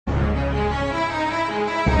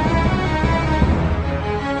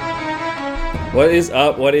What is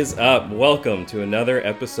up? What is up? Welcome to another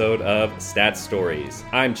episode of Stat Stories.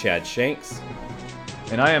 I'm Chad Shanks.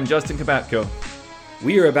 And I am Justin Kapatko.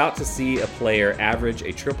 We are about to see a player average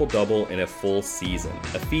a triple-double in a full season,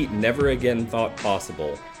 a feat never again thought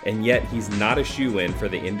possible, and yet he's not a shoo-in for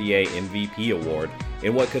the NBA MVP award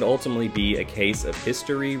in what could ultimately be a case of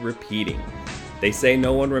history repeating. They say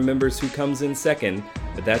no one remembers who comes in second,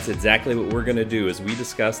 but that's exactly what we're going to do as we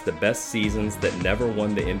discuss the best seasons that never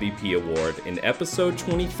won the MVP award in episode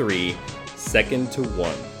 23, Second to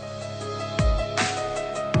One.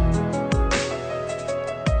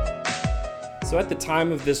 So at the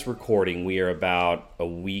time of this recording, we are about a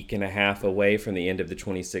week and a half away from the end of the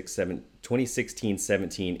 2016-17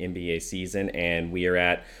 NBA season, and we are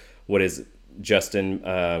at, what is, Justin,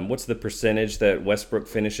 what's the percentage that Westbrook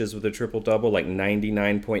finishes with a triple-double? Like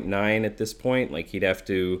 99.9 at this point? Like he'd have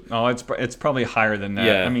to... Oh, it's probably higher than that.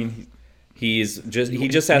 Yeah. I mean... He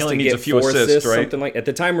just has to get 4 assists, right? Something like... At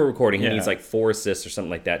the time we're recording, he needs like 4 assists or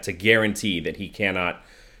something like that to guarantee that he cannot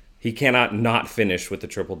not finish with the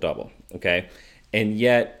triple-double, okay? And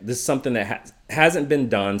yet, this is something that hasn't been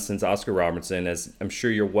done since Oscar Robertson, as I'm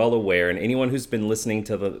sure you're well aware, and anyone who's been listening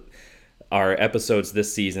to our episodes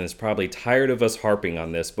this season is probably tired of us harping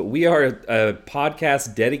on this, but we are a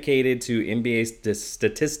podcast dedicated to NBA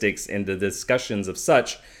statistics and the discussions of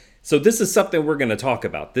such. So this is something we're going to talk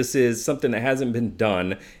about. This is something that hasn't been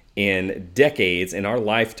done in decades in our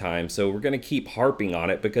lifetime, so we're going to keep harping on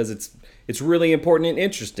it because it's really important and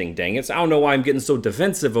interesting, dang it. I don't know why I'm getting so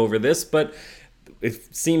defensive over this, but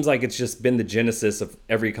it seems like it's just been the genesis of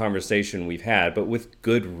every conversation we've had, but with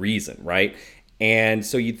good reason, right? And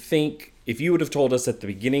so you'd think, if you would have told us at the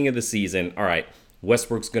beginning of the season, all right,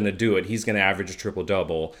 Westbrook's going to do it, he's going to average a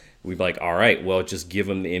triple-double, we'd be like, all right, well, just give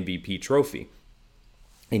him the MVP trophy.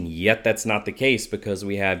 And yet that's not the case because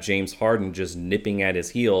we have James Harden just nipping at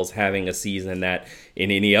his heels, having a season that in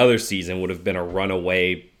any other season would have been a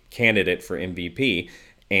runaway candidate for MVP.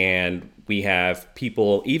 And we have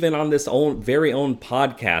people, even on this very own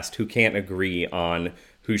podcast, who can't agree on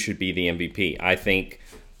who should be the MVP. I think,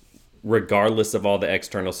 regardless of all the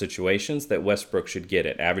external situations, that Westbrook should get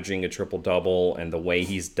it. Averaging a triple-double and the way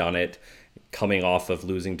he's done it, coming off of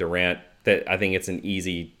losing Durant, that I think it's an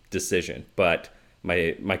easy decision. But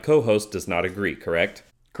my co-host does not agree, correct?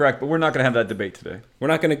 Correct, but we're not going to have that debate today. We're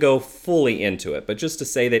not going to go fully into it, but just to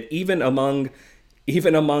say that even among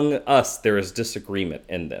us, there is disagreement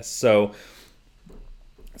in this. So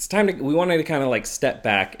it's we wanted to kind of like step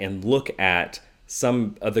back and look at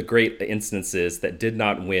some of the great instances that did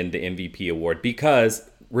not win the MVP award, because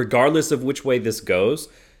regardless of which way this goes,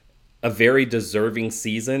 a very deserving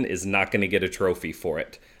season is not going to get a trophy for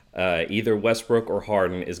it. Either Westbrook or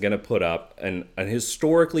Harden is going to put up an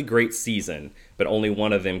historically great season, but only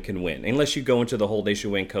one of them can win. Unless you go into the whole they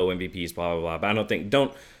should win co-MVPs, blah, blah, blah. But I don't think,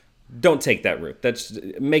 don't take that route.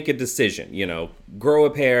 Make a decision, grow a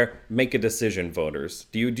pair, make a decision, voters.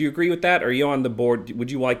 Do you agree with that? Are you on the board?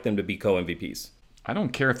 Would you like them to be co-MVPs? I don't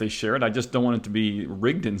care if they share it. I just don't want it to be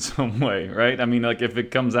rigged in some way, right? I mean, like if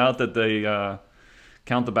it comes out that they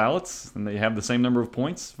count the ballots and they have the same number of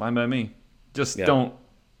points, fine by me. Just don't,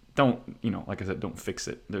 like I said, don't fix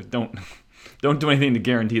it. Don't do anything to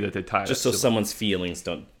guarantee that they tie it. Just so someone's feelings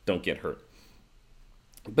don't get hurt.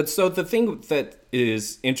 But so the thing that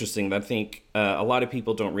is interesting that I think a lot of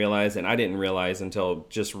people don't realize, and I didn't realize until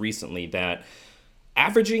just recently, that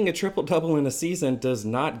averaging a triple-double in a season does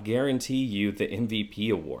not guarantee you the MVP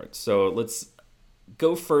award. So let's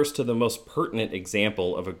go first to the most pertinent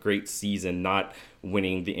example of a great season not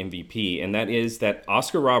winning the MVP, and that is that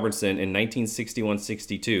Oscar Robertson in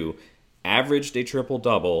 1961-62 averaged a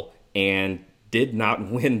triple-double and did not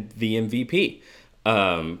win the MVP.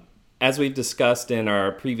 As we've discussed in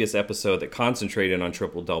our previous episode that concentrated on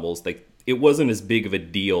triple-doubles, it wasn't as big of a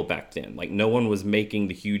deal back then. Like, no one was making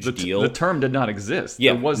the huge deal. The term did not exist.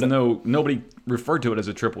 Yeah, there was nobody referred to it as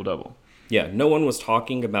a triple-double. Yeah, no one was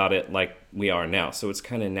talking about it like we are now. So it's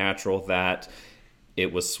kind of natural that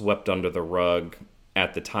it was swept under the rug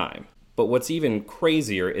at the time. But what's even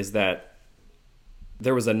crazier is that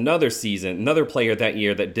there was another player that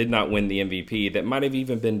year that did not win the MVP that might have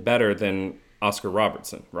even been better than Oscar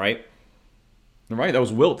Robertson, right? Right, that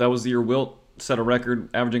was Wilt. That was the year Wilt set a record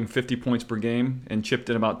averaging 50 points per game and chipped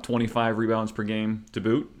in about 25 rebounds per game to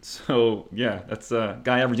boot. So, yeah, that's a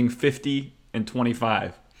guy averaging 50 and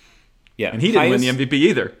 25. Yeah, and he didn't win the MVP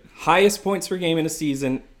either. Highest points per game in a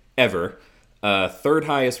season ever. Third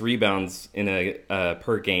highest rebounds in a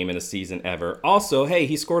per game in a season ever. Also, hey,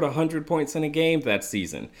 he scored 100 points in a game that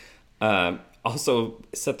season. Also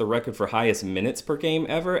set the record for highest minutes per game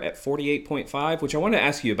ever at 48.5, which I want to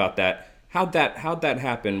ask you about that. How'd that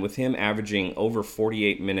happen with him averaging over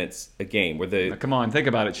 48 minutes a game? Now, come on, think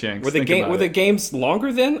about it, Shanks. Were the games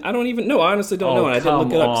longer then? I don't even know. I honestly don't know. And I didn't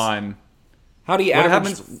look it up. On. How do you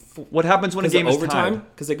average? What happens when a game is overtime?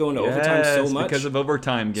 Because they go into overtime so much. Because of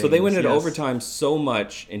overtime games. So they went into overtime so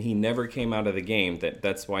much, and he never came out of the game.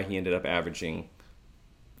 That's why he ended up averaging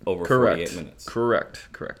over 48 minutes. Correct.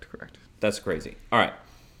 That's crazy. All right.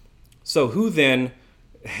 So who then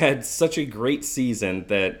had such a great season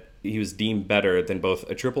that he was deemed better than both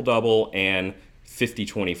a triple-double and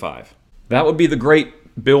 50-25? That would be the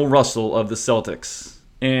great Bill Russell of the Celtics.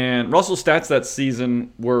 And Russell's stats that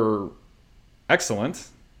season were excellent.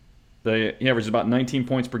 He averaged about 19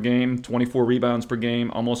 points per game, 24 rebounds per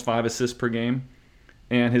game, almost 5 assists per game.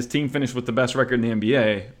 And his team finished with the best record in the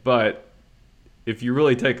NBA. But if you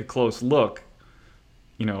really take a close look,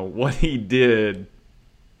 what he did,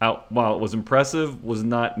 while it was impressive, was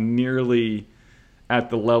not nearly at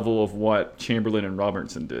the level of what Chamberlain and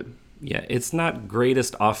Robertson did. Yeah, it's not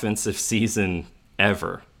greatest offensive season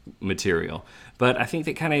ever material. But I think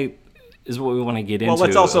that kind of is what we want to get into.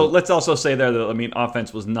 Well, let's also say there that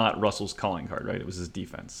offense was not Russell's calling card, right? It was his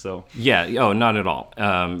defense. So not at all.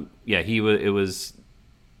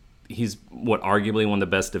 He's arguably one of the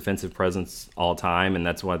best defensive presence all time, and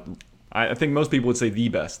that's what I think most people would say the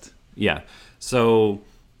best. Yeah. So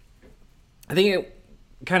I think it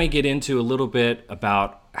kind of get into a little bit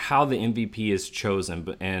about how the MVP is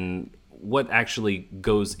chosen and what actually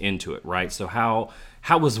goes into it, right? So how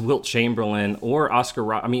was Wilt Chamberlain or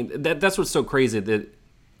Oscar? That's what's so crazy. That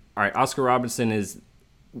all right, Oscar Robertson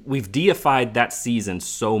we've deified that season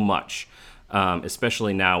so much,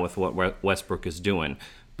 especially now with what Westbrook is doing.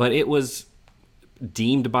 But it was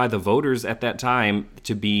deemed by the voters at that time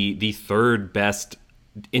to be the third best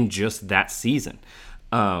in just that season.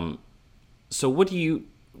 So what do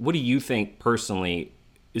you think personally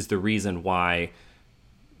is the reason why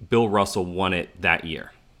Bill Russell won it that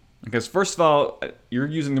year? Because first of all, you're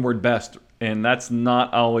using the word best, and that's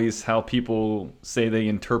not always how people say they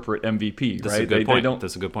interpret MVP, That's right? A good point.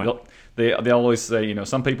 That's a good point. They always say,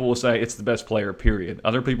 some people will say it's the best player, period.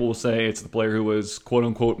 Other people will say it's the player who was, quote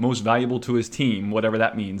unquote, most valuable to his team, whatever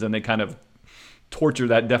that means, and they kind of torture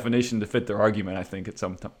that definition to fit their argument, I think, at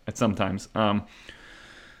sometimes.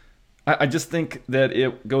 I just think that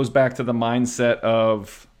it goes back to the mindset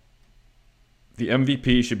of the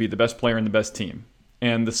MVP should be the best player and the best team.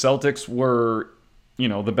 And the Celtics were,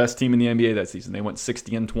 the best team in the NBA that season. They went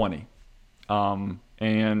 60-20.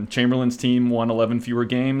 And Chamberlain's team won 11 fewer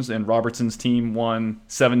games, and Robertson's team won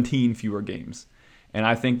 17 fewer games. And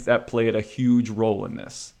I think that played a huge role in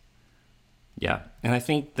this. Yeah, and I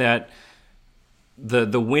think that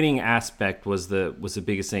the winning aspect was the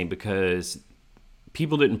biggest thing, because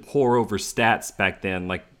people didn't pour over stats back then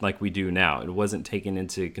like we do now. It wasn't taken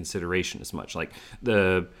into consideration as much. Like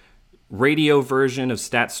the radio version of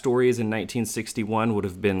Stat Stories in 1961 would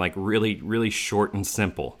have been like really, really short and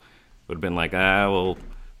simple. Would have been like, the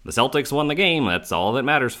Celtics won the game. That's all that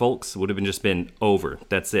matters, folks. Would have just been over.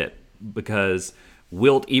 That's it. Because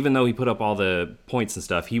Wilt, even though he put up all the points and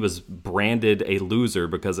stuff, he was branded a loser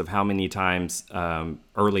because of how many times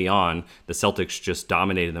early on the Celtics just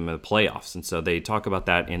dominated them in the playoffs. And so they talk about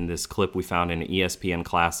that in this clip we found in an ESPN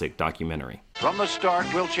Classic documentary. From the start,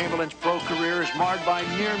 Wilt Chamberlain's pro career is marred by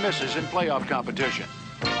near misses in playoff competition.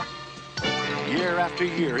 Year after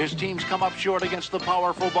year, his teams come up short against the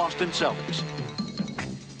powerful Boston Celtics.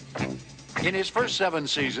 In his first 7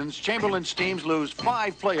 seasons, Chamberlain's teams lose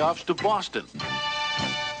 5 playoffs to Boston.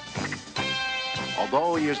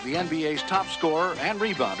 Although he is the NBA's top scorer and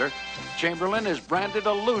rebounder, Chamberlain is branded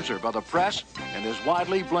a loser by the press and is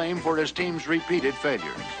widely blamed for his team's repeated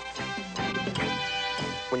failures.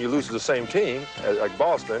 When you lose to the same team, like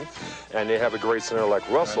Boston, and they have a great center like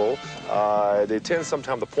Russell, they tend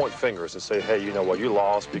sometimes to point fingers and say, hey, you know what, you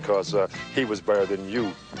lost because he was better than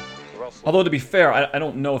you. Russell. Although, to be fair, I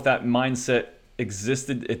don't know if that mindset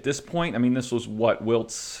existed at this point. I mean, this was,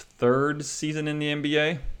 Wilt's 3rd season in the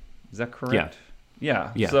NBA? Is that correct?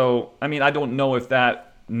 Yeah. So, I mean, I don't know if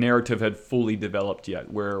that narrative had fully developed yet,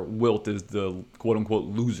 where Wilt is the quote-unquote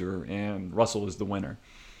loser and Russell is the winner.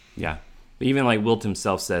 Yeah. Even like Wilt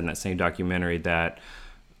himself said in that same documentary that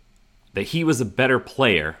he was a better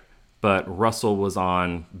player, but Russell was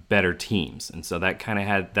on better teams. And so that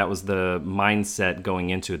that was the mindset going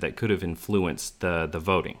into it that could have influenced the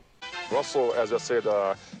voting. Russell, as I said,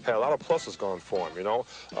 had a lot of pluses going for him,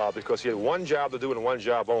 because he had one job to do and one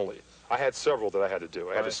job only. I had several that I had to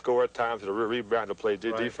do. I had to score at times, to rebound, to play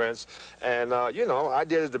defense. And, you know, I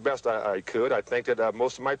did it the best I could. I think that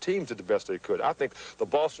most of my teams did the best they could. I think the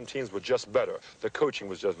Boston teams were just better. The coaching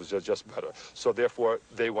was just better. So, therefore,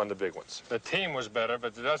 they won the big ones. The team was better,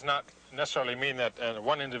 but it does not necessarily mean that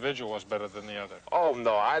one individual was better than the other. Oh,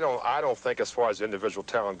 no, I don't think as far as individual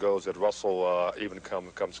talent goes that Russell even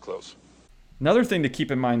comes close. Another thing to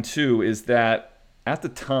keep in mind, too, is that at the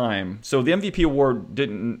time, so the MVP award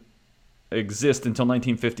didn't exist until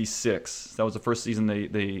 1956. That was the first season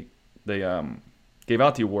they gave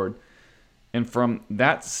out the award. And from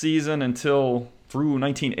that season until through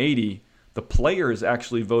 1980, the players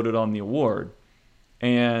actually voted on the award.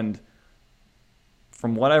 And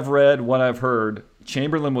from what I've read, what I've heard,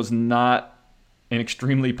 Chamberlain was not an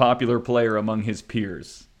extremely popular player among his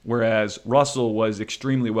peers, whereas Russell was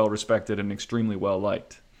extremely well respected and extremely well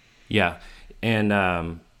liked. Yeah,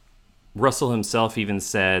 and Russell himself even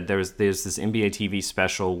said there's this NBA TV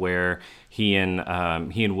special where he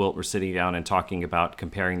and Wilt were sitting down and talking about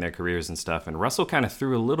comparing their careers and stuff, and Russell kind of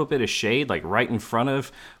threw a little bit of shade, like right in front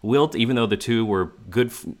of Wilt, even though the two were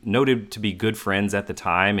noted to be good friends at the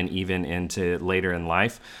time and even into later in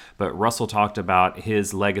life. But Russell talked about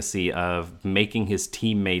his legacy of making his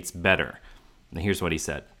teammates better. And here's what he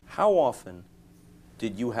said. How often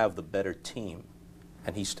did you have the better team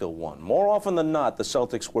and he still won? More often than not, the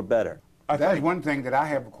Celtics were better. That's one thing that I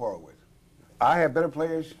have a quarrel with. I have better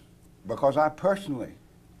players because I personally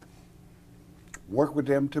work with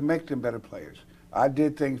them to make them better players. I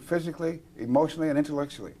did things physically, emotionally, and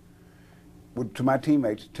intellectually to my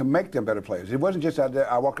teammates to make them better players. It wasn't just out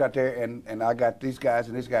there, I walked out there and I got these guys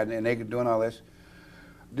and this guy and they doing all this.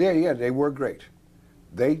 Yeah, they were great.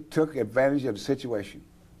 They took advantage of the situation.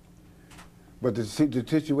 But the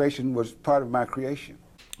situation was part of my creation.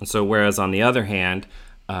 So whereas on the other hand,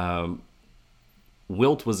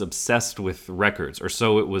 Wilt was obsessed with records, or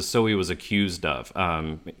so he was accused of.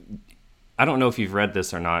 I don't know if you've read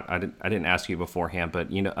this or not. I didn't ask you beforehand,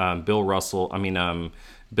 but you know,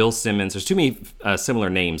 Bill Simmons. There's too many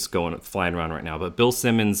similar names flying around right now. But Bill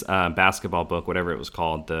Simmons' basketball book, whatever it was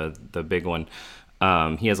called, the big one.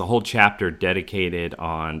 He has a whole chapter dedicated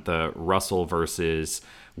on the Russell versus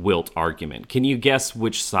Wilt argument. Can you guess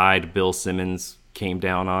which side Bill Simmons came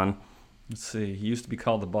down on? Let's see. He used to be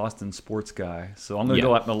called the Boston sports guy, so I'm going to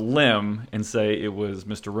go out on a limb and say it was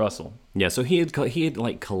Mr. Russell. Yeah, so he had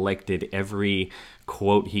like collected every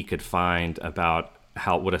quote he could find about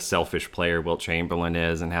what a selfish player Wilt Chamberlain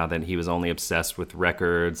is, and how that he was only obsessed with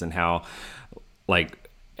records, and how like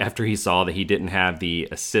after he saw that he didn't have the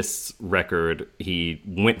assists record, he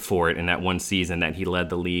went for it in that one season that he led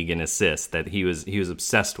the league in assists, that he was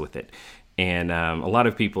obsessed with it. And a lot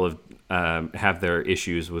of people have their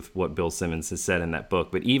issues with what Bill Simmons has said in that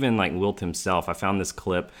book. But even like Wilt himself, I found this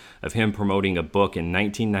clip of him promoting a book in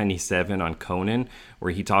 1997 on Conan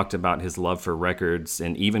where he talked about his love for records,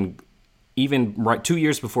 and even right 2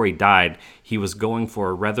 years before he died, he was going for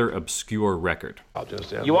a rather obscure record.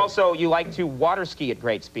 You like to water ski at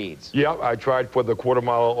great speeds. Yeah, I tried for the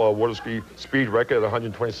quarter-mile water ski speed record at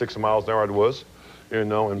 126 miles an hour it was. You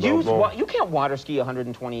know, and you can't water ski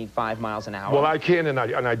 125 miles an hour. Well, I can, and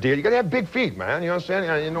I did. You got to have big feet, man. You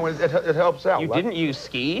understand? You know, it helps out. You didn't use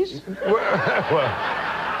skis?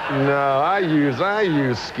 No, I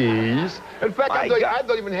use skis. In fact, I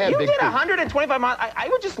don't even have big feet. You did 125 miles. I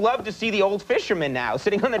would just love to see the old fisherman now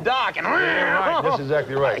sitting on the dock. And right, that's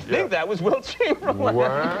exactly right. I think that was Wilt Chamberlain.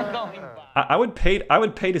 Wow. I would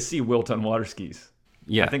pay to see Wilt on water skis.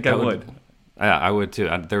 Yeah, I think I would. Yeah, I would too.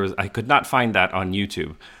 I could not find that on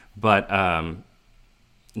YouTube, but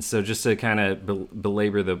so just to kind of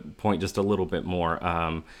belabor the point just a little bit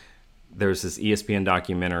more, there's this ESPN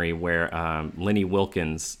documentary where Lenny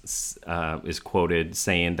Wilkens is quoted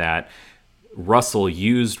saying that Russell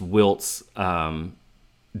used Wilt's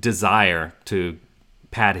desire to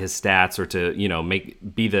pad his stats or to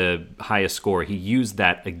be the highest scorer. He used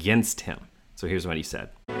that against him. So here's what he said.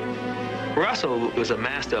 Russell was a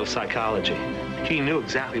master of psychology. He knew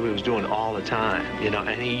exactly what he was doing all the time,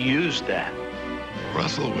 and he used that.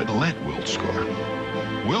 Russell would let Wilt score.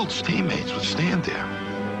 Wilt's teammates would stand there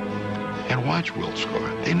and watch Wilt score.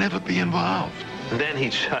 They'd never be involved. And then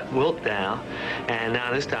he'd shut Wilt down, and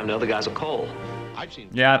now this time the other guys are cold.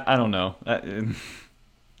 Yeah, I don't know. I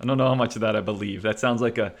don't know how much of that I believe. That sounds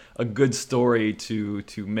like a good story to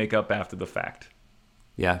make up after the fact.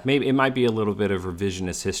 Yeah, maybe it might be a little bit of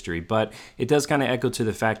revisionist history, but it does kind of echo to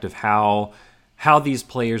the fact of how these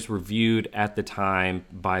players were viewed at the time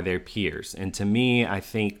by their peers. And to me, I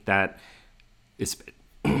think that,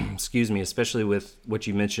 especially with what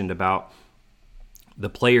you mentioned about the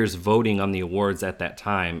players voting on the awards at that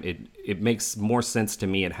time, it makes more sense to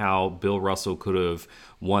me at how Bill Russell could have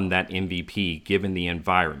won that MVP given the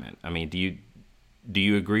environment. I mean, do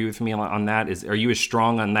you agree with me on that? Are you as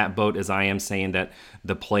strong on that boat as I am, saying that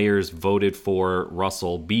the players voted for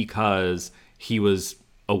Russell because he was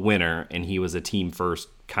a winner and he was a team first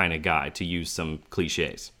kind of guy, to use some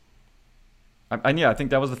cliches? And yeah, I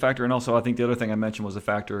think that was the factor, and also I think the other thing I mentioned was the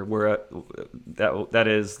factor where that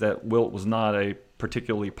is that Wilt was not a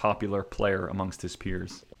particularly popular player amongst his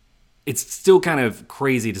peers. It's still kind of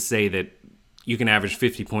crazy to say that you can average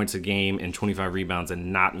 50 points a game and 25 rebounds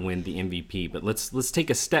and not win the MVP. But let's take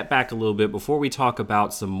a step back a little bit before we talk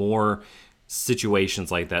about some more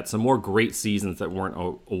situations like that, some more great seasons that weren't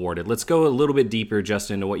awarded. Let's go a little bit deeper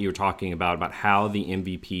just into what you were talking about how the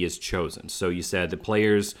MVP is chosen. So you said the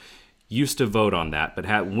players used to vote on that, but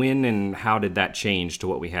when and how did that change to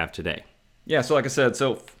what we have today? Yeah, so like I said,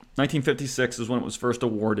 1956 is when it was first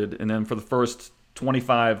awarded, and then for the first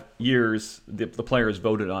 25 years, the players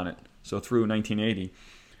voted on it, so through 1980.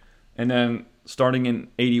 And then starting in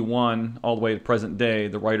 81 all the way to present day,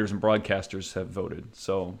 the writers and broadcasters have voted.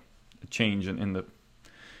 So a change in the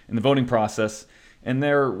voting process. And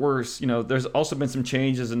there's also been some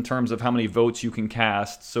changes in terms of how many votes you can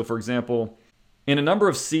cast. So for example, in a number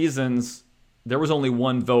of seasons, there was only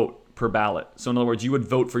one vote per ballot. So in other words, you would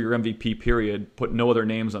vote for your MVP period, put no other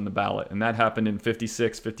names on the ballot. And that happened in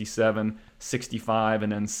 56, 57, 65,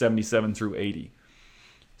 and then 77 through 80.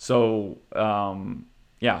 So,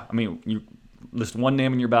 you list one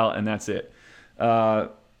name in your ballot and that's it.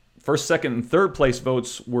 First, second, and third place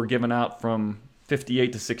votes were given out from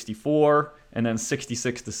 58 to 64 and then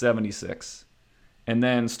 66 to 76. And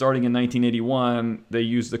then starting in 1981, they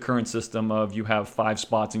used the current system of you have 5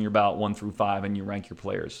 spots in your ballot, 1 through 5, and you rank your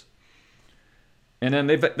players. And then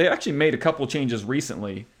they actually made a couple changes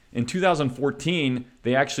recently. In 2014,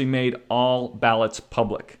 they actually made all ballots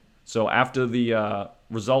public. So after the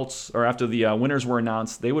results, or after the winners were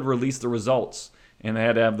announced, they would release the results. And they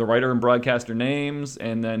had to have the writer and broadcaster names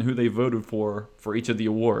and then who they voted for each of the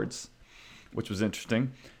awards, which was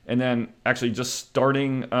interesting. And then actually just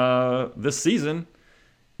starting this season,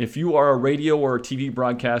 if you are a radio or a TV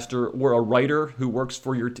broadcaster or a writer who works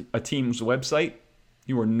for a team's website,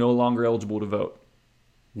 you are no longer eligible to vote.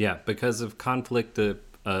 Yeah, because of conflict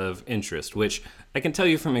of interest, which I can tell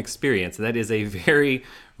you from experience, that is a very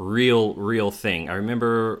real thing. I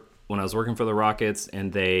remember when I was working for the Rockets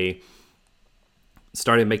and they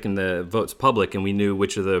started making the votes public, and we knew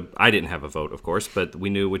which of I didn't have a vote, of course, but we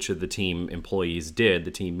knew which of the team employees did,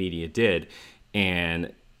 the team media did,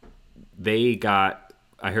 and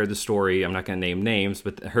I heard the story, I'm not going to name names,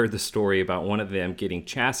 but I heard the story about one of them getting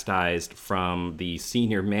chastised from the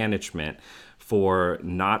senior management for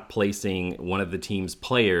not placing one of the team's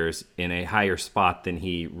players in a higher spot than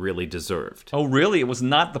he really deserved. Oh, really? It was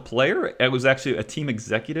not the player? It was actually a team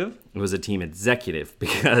executive? It was a team executive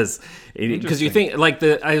because you think,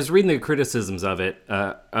 I was reading the criticisms of it,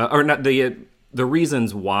 or not the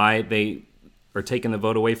reasons why they are taking the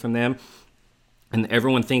vote away from them. And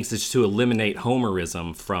everyone thinks it's to eliminate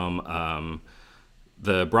homerism from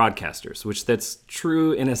the broadcasters, which that's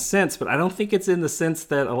true in a sense, but I don't think it's in the sense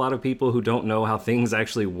that a lot of people who don't know how things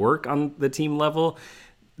actually work on the team level,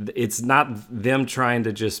 it's not them trying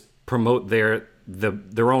to just promote their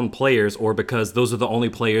own players or because those are the only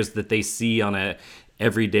players that they see on a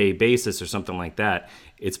everyday basis or something like that.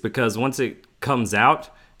 It's because once it comes out,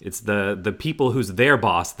 it's the people who's their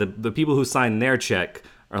boss, the people who sign their check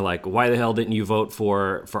are like, why the hell didn't you vote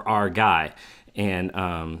for our guy? And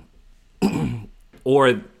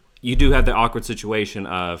or you do have the awkward situation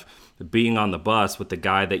of being on the bus with the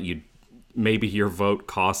guy that maybe your vote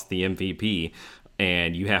cost the MVP,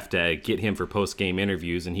 and you have to get him for post-game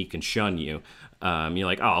interviews, and he can shun you. You're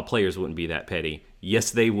like, oh, players wouldn't be that petty.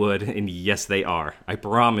 Yes, they would, and yes, they are. I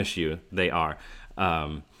promise you, they are.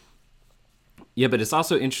 Yeah, but it's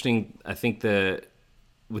also interesting, I think,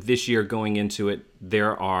 with this year going into it,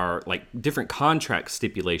 there are different contract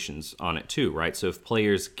stipulations on it too, right? So if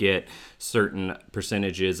players get certain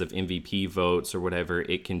percentages of MVP votes or whatever,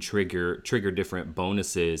 it can trigger different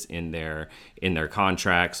bonuses in their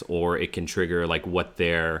contracts, or it can trigger what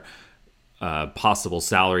their possible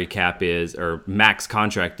salary cap is or max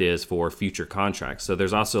contract is for future contracts. So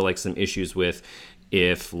there's also some issues with,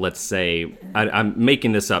 if, let's say, I'm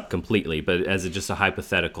making this up completely, but as just a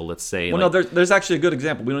hypothetical, let's say... Well, no, there's actually a good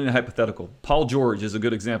example. We don't need a hypothetical. Paul George is a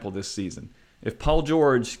good example this season. If Paul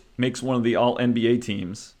George makes one of the all-NBA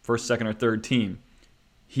teams, first, second, or third team,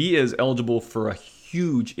 he is eligible for a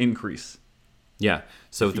huge increase. Yeah.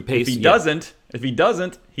 So if he doesn't,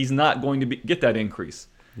 he's not going to get that increase.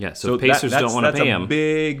 Yeah, so Pacers don't want to pay him. That's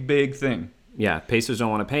a big thing. Yeah, Pacers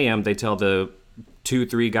don't want to pay him. They tell the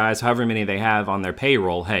 2-3 guys, however many they have on their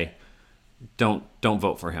payroll, hey, don't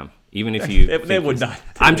vote for him. Even if you they would not.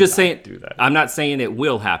 I'm just saying. Do that. I'm not saying it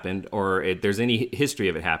will happen or there's any history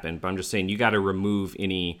of it happen, but I'm just saying you got to remove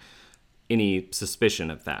any suspicion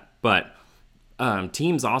of that. But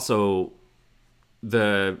teams also,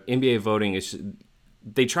 the NBA voting is,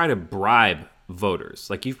 they try to bribe voters.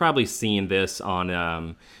 Like you've probably seen this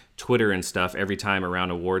on Twitter and stuff every time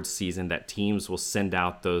around awards season that teams will send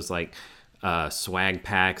out those like swag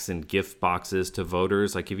packs and gift boxes to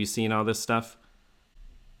voters. Like, have you seen all this stuff?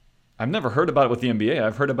 I've never heard about it with the NBA.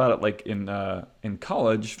 I've heard about it like in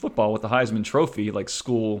college football with the Heisman Trophy. Like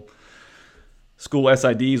school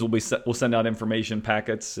SIDs will send out information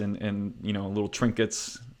packets and little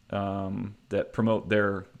trinkets that promote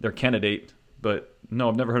their candidate. But no,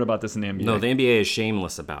 I've never heard about this in the NBA. No, the NBA is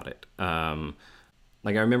shameless about it.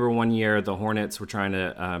 Like I remember one year the Hornets were trying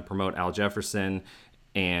to promote Al Jefferson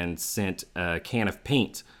and sent a can of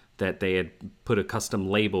paint that they had put a custom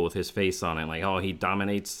label with his face on it, like, oh, he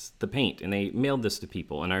dominates the paint. And they mailed this to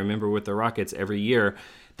people. And I remember with the Rockets every year,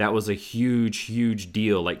 that was a huge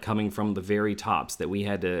deal, like coming from the very tops, that we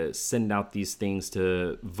had to send out these things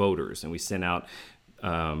to voters. And we sent out,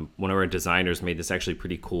 one of our designers made this actually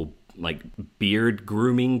pretty cool, like, beard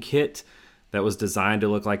grooming kit that was designed to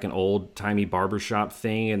look like an old-timey barbershop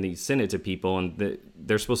thing. And they sent it to people, and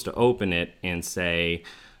they're supposed to open it and say,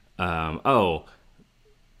 oh,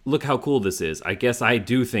 look how cool this is. I guess I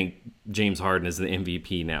do think James Harden is the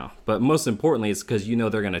MVP now. But most importantly, it's because they're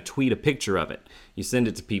going to tweet a picture of it. You send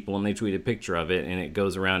it to people and they tweet a picture of it and it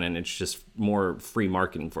goes around and it's just more free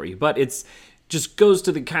marketing for you. But it's just goes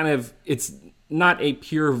to the kind of, it's not a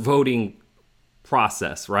pure voting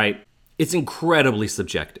process, right? It's incredibly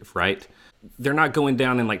subjective, right? They're not going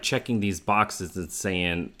down and like checking these boxes and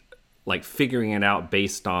saying, like figuring it out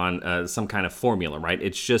based on some kind of formula, right?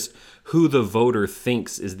 It's just who the voter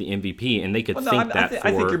thinks is the MVP, and they could think that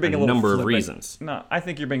for a number of reasons. No, I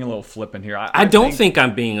think you're being a little flippant here. I don't think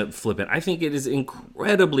I'm being flippant. I think it is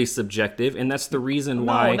incredibly subjective, and that's the reason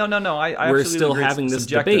why we're still having this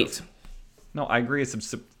debate. No, I agree.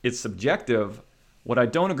 It's subjective. What I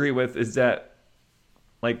don't agree with is that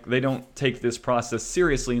like they don't take this process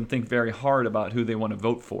seriously and think very hard about who they want to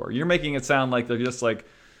vote for. You're making it sound like they're just like,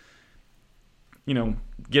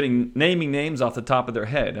 naming names off the top of their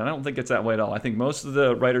head. And I don't think it's that way at all. I think most of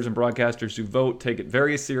the writers and broadcasters who vote take it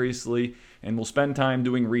very seriously and will spend time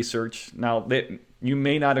doing research. Now, you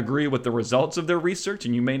may not agree with the results of their research,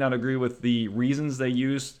 and you may not agree with the reasons they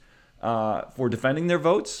use for defending their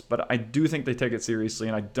votes, but I do think they take it seriously,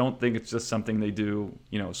 and I don't think it's just something they do,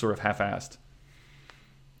 sort of half-assed.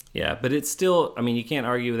 Yeah, but it's still, you can't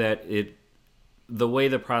argue that the way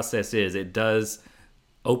the process is, it does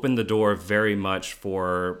open the door very much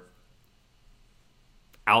for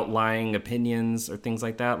outlying opinions or things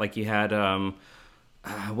like that. Like you had,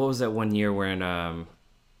 what was that one year when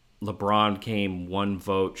LeBron came one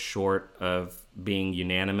vote short of being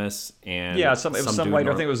unanimous? And yeah, it was some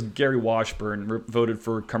writer, I think it was Gary Washburn, voted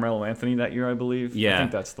for Carmelo Anthony that year, I believe. Yeah. I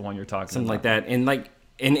think that's the one you're talking something about. Something like that.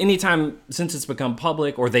 And anytime since it's become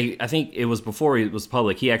public, or I think it was before it was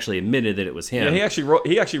public, he actually admitted that it was him. Yeah,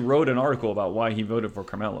 he actually wrote an article about why he voted for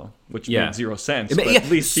Carmelo, which made zero sense. But at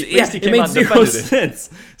least he came out and defended it.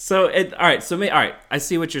 So all right. I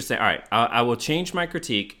see what you're saying. All right, I will change my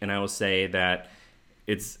critique, and I will say that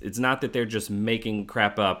it's not that they're just making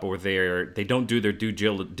crap up, or they don't do their due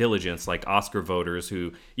diligence like Oscar voters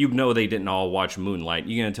who they didn't all watch Moonlight.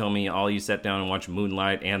 You're gonna tell me all you sat down and watched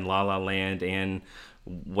Moonlight and La La Land and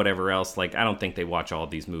whatever else? Like, I don't think they watch all of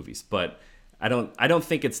these movies, but I don't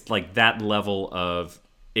think it's like that level of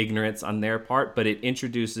ignorance on their part, but it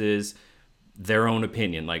introduces their own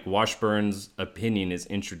opinion. Like Washburn's opinion is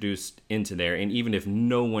introduced into there, and even if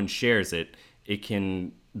no one shares it,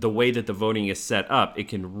 the way that the voting is set up, it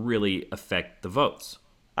can really affect the votes.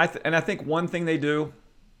 I think one thing they do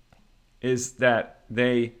is that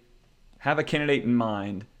they have a candidate in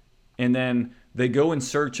mind, and then they go in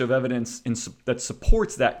search of evidence that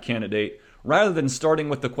supports that candidate, rather than starting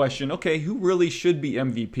with the question, okay, who really should be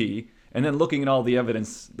MVP, and then looking at all the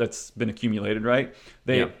evidence that's been accumulated, right?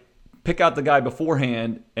 They pick out the guy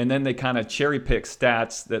beforehand, and then they kind of cherry pick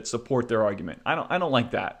stats that support their argument. I don't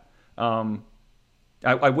like that.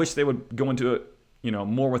 I wish they would go into it,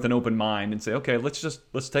 more with an open mind and say, okay,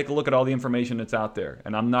 let's take a look at all the information that's out there,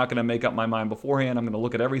 and I'm not going to make up my mind beforehand. I'm going to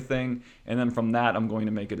look at everything, and then from that, I'm going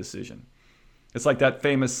to make a decision. It's like that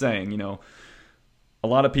famous saying, a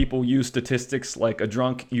lot of people use statistics like a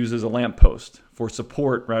drunk uses a lamppost for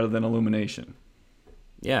support rather than illumination.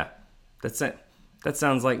 Yeah, that's it. That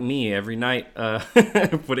sounds like me every night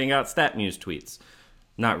putting out StatMuse tweets.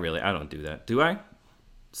 Not really. I don't do that. Do I?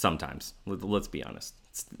 Sometimes. Let's be honest.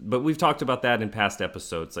 But we've talked about that in past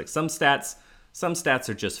episodes. Like some stats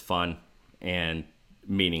are just fun and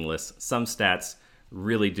meaningless. Some stats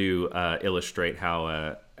really do illustrate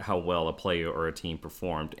how well a player or a team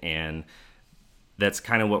performed, and that's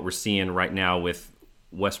kind of what we're seeing right now with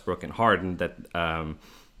Westbrook and Harden. That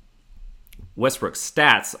Westbrook's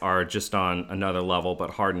stats are just on another level,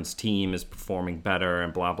 but Harden's team is performing better,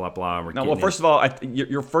 and blah blah blah. Well, first of all,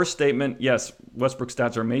 your first statement, yes, Westbrook's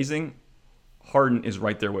stats are amazing. Harden is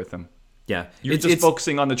right there with him. Yeah, you're just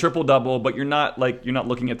focusing on the triple double, but you're not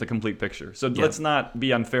looking at the complete picture. So let's not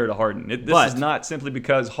be unfair to Harden. This is not simply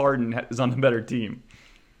because Harden is on the better team.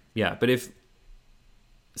 Yeah, but if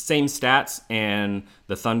same stats and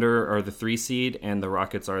the Thunder are the 3 seed and the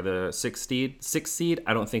Rockets are the 6 seed,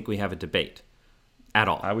 I don't think we have a debate at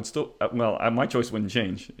all. I would still my choice wouldn't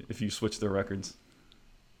change if you switch their records.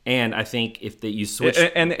 And I think if you switch...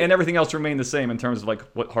 And everything else remained the same in terms of like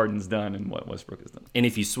what Harden's done and what Westbrook has done. And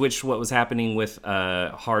if you switch what was happening with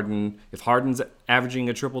Harden, if Harden's averaging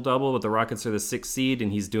a triple-double, but the Rockets are the 6th seed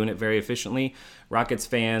and he's doing it very efficiently, Rockets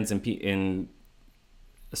fans and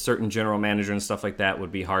a certain general manager and stuff like that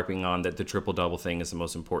would be harping on that the triple-double thing is the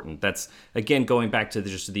most important. That's, again, going back to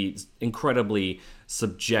just the incredibly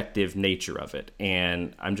subjective nature of it.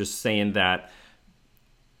 And I'm just saying that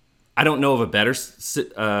I don't know of a better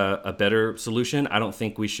solution. I don't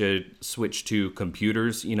think we should switch to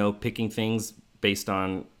computers, picking things based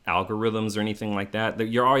on algorithms or anything like that.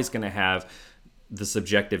 You're always going to have the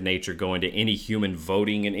subjective nature going to any human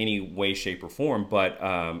voting in any way, shape, or form. But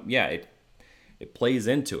it plays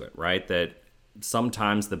into it, right? That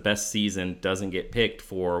sometimes the best season doesn't get picked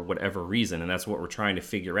for whatever reason, and that's what we're trying to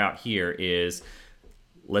figure out here. Is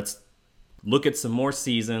let's look at some more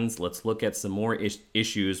seasons. Let's look at some more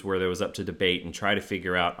issues where there was up to debate and try to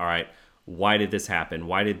figure out, all right, why did this happen?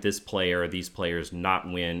 Why did this player or these players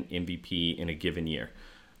not win MVP in a given year?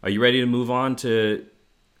 Are you ready to move on to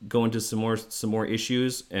go into some more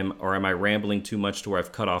issues? Or am I rambling too much to where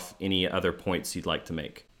I've cut off any other points you'd like to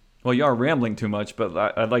make? Well, you are rambling too much, but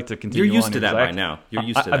I'd like to continue. You're used to that by now. You're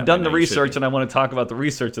used to that. I've done the research, and I want to talk about the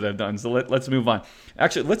research that I've done. So let's move on.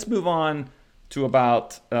 Actually, let's move on to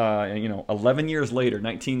about 11 years later,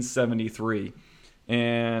 1973,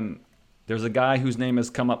 and there's a guy whose name has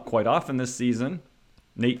come up quite often this season,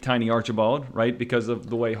 Nate Tiny Archibald, right? Because of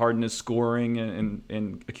the way Harden is scoring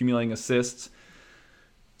and accumulating assists.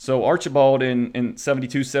 So Archibald in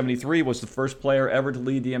 72-73 was the first player ever to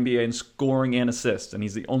lead the NBA in scoring and assists, and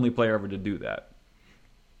he's the only player ever to do that.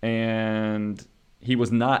 And he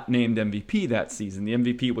was not named MVP that season. The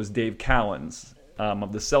MVP was Dave Cowens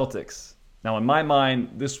of the Celtics. Now, in my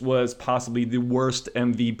mind, this was possibly the worst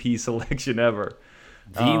MVP selection ever.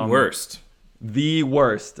 The worst. The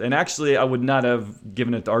worst. And actually, I would not have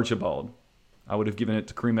given it to Archibald. I would have given it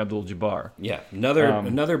to Kareem Abdul-Jabbar. Yeah,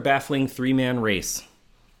 another baffling three-man race.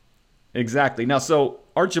 Exactly. Now, so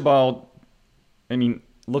Archibald, I mean,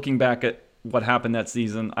 looking back at what happened that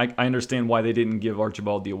season, I understand why they didn't give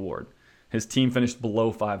Archibald the award. His team finished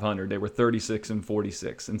below 500. They were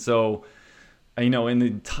 36-46. And so, in the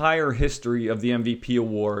entire history of the MVP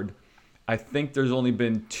award, I think there's only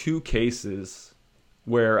been 2 cases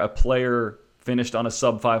where a player finished on a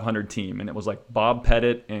sub-500 team, and it was like Bob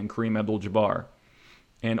Pettit and Kareem Abdul-Jabbar.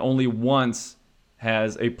 And only once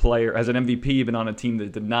has an MVP been on a team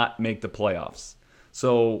that did not make the playoffs.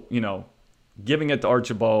 So, giving it to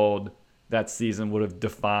Archibald that season would have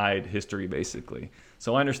defied history, basically.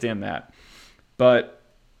 So I understand that. But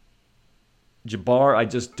Jabbar, I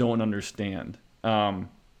just don't understand.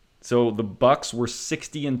 So the Bucks were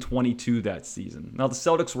 60-22 that season. Now the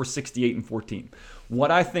Celtics were 68-14.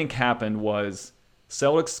 What I think happened was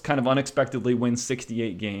Celtics kind of unexpectedly win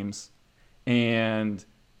 68 games, and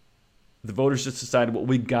the voters just decided, well,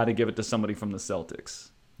 we got to give it to somebody from the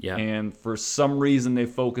Celtics. Yeah. And for some reason, they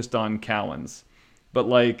focused on Cowens. But,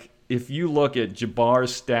 if you look at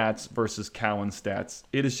Jabbar's stats versus Cowens' stats,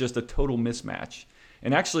 it is just a total mismatch.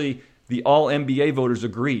 And actually, the All-NBA voters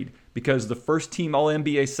agreed because the first team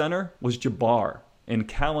All-NBA center was Jabbar, and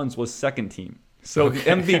Cowens was second team. So the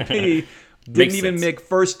MVP didn't even make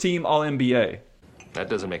first team All-NBA. That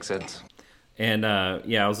doesn't make sense. And,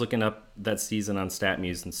 I was looking up that season on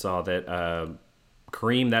StatMuse and saw that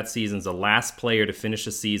Kareem that season's the last player to finish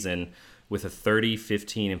a season with a 30,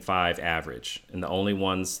 15, and 5 average. And the only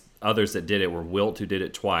others that did it were Wilt, who did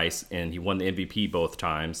it twice, and he won the MVP both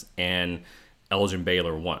times, and Elgin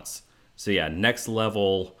Baylor once. So, yeah, next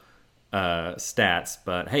level stats.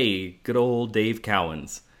 But, hey, good old Dave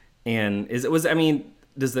Cowens. And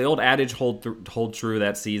the old adage hold true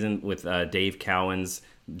that season with Dave Cowens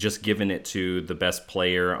just giving it to the best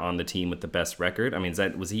player on the team with the best record? I mean,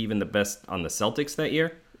 was he even the best on the Celtics that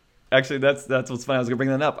year? Actually, that's what's funny. I was going to bring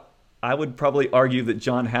that up. I would probably argue that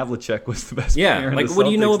John Havlicek was the best player in the Celtics. What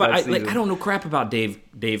do you know about? I don't know crap about Dave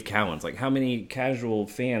Cowens. Like, how many casual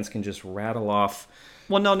fans can just rattle off?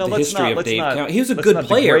 Well, no, let's not. He was a good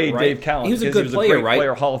player, right? Dave Cowens, he was a good player,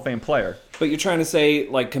 right? Hall of Fame player. But you're trying to say,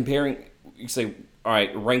 like, comparing. You say, all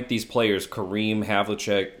right, rank these players: Kareem,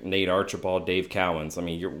 Havlicek, Nate Archibald, Dave Cowens. I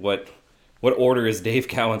mean, what order is Dave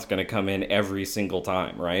Cowens going to come in every single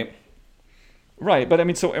time, right? Right, but I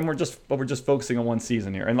mean, we're just focusing on one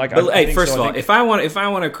season here, and like, first of all, if I want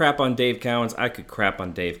to crap on Dave Cowens, I could crap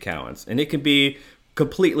on Dave Cowens, and it could be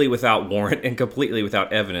completely without warrant and completely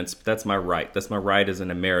without evidence. But that's my right. That's my right as an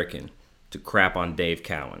American to crap on Dave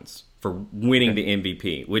Cowens for winning the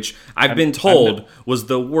MVP, which I've been told was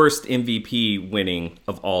the worst MVP winning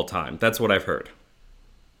of all time. That's what I've heard.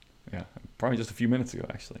 Yeah, probably just a few minutes ago,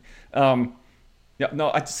 actually.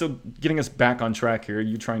 So getting us back on track here,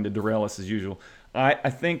 you trying to derail us as usual. I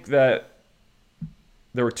think that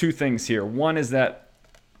there were two things here. One is that,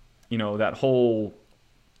 that whole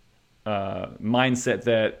mindset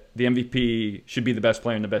that the MVP should be the best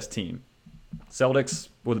player in the best team. Celtics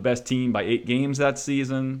were the best team by 8 games that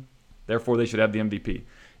season, therefore they should have the MVP.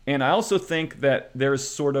 And I also think that there's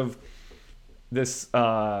sort of this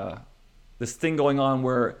thing going on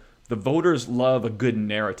where the voters love a good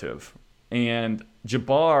narrative. And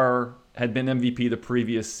Jabbar had been MVP the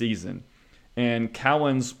previous season, and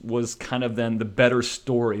Cowens was kind of then the better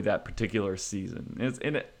story that particular season.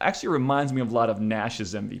 And it actually reminds me of a lot of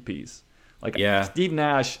Nash's MVPs. Steve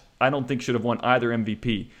Nash, I don't think should have won either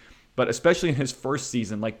MVP, but especially in his first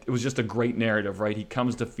season, like, it was just a great narrative, right? He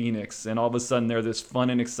comes to Phoenix, and all of a sudden they're this fun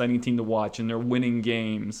and exciting team to watch, and they're winning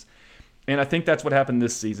games. And I think that's what happened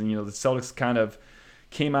this season. The Celtics kind of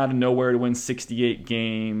came out of nowhere to win 68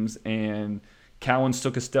 games, and Cowens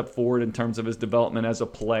took a step forward in terms of his development as a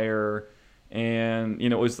player. And,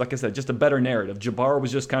 it was, like I said, just a better narrative. Jabbar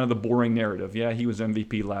was just kind of the boring narrative. Yeah, he was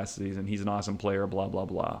MVP last season. He's an awesome player, blah, blah,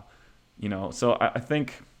 blah. So I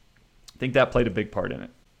think that played a big part in it.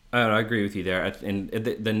 I agree with you there. And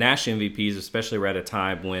the Nash MVPs especially were at a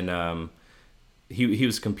time when he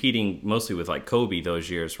was competing mostly with, like, Kobe those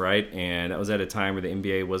years, right? And that was at a time where the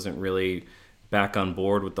NBA wasn't really back on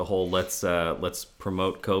board with the whole let's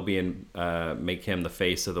promote Kobe and make him the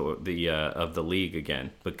face of the league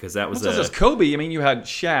again, because that was just Kobe. I mean, you had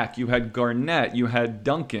Shaq, you had Garnett, you had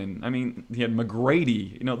Duncan. I mean, you had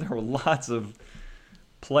McGrady. There were lots of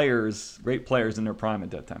great players in their prime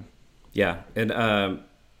at that time. Yeah, and I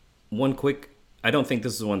don't think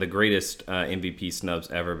this is one of the greatest MVP snubs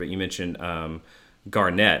ever, but you mentioned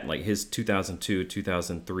Garnett, like his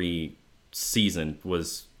 2002-2003 season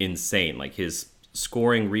was insane. Like, his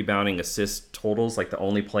scoring, rebounding, assist totals, like the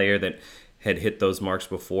only player that had hit those marks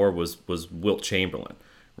before was Wilt Chamberlain,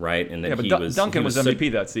 right? And then Duncan was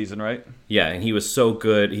MVP that season, right? Yeah, and he was so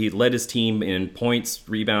good. He led his team in points,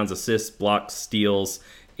 rebounds, assists, blocks, steals,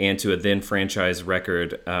 and to a then franchise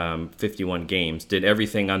record 51 games. Did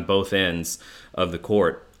everything on both ends of the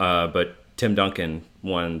court, but Tim Duncan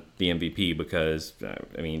won the MVP because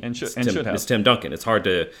it's Tim Duncan. It's hard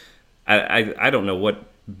to. I don't know what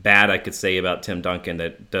bad I could say about Tim Duncan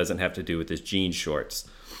that doesn't have to do with his jean shorts.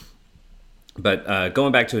 But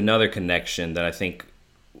going back to another connection that I think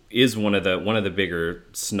is one of the bigger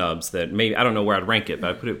snubs that maybe, I don't know where I'd rank it, but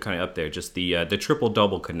I put it kind of up there. Just the triple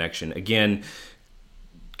double connection. Again,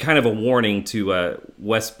 kind of a warning to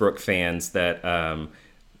Westbrook fans that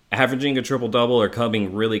averaging a triple-double or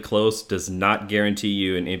coming really close does not guarantee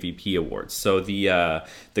you an MVP award. So the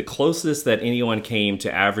closest that anyone came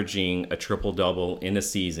to averaging a triple-double in a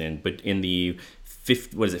season, but in the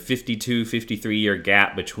 52, 53-year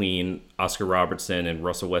gap between Oscar Robertson and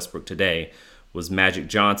Russell Westbrook today, was Magic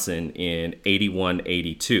Johnson in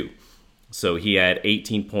 81-82. So he had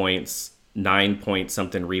 18 points,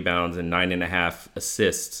 9-point-something rebounds, and 9.5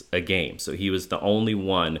 assists a game. So he was the only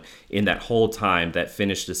one in that whole time that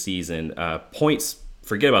finished the season. Points,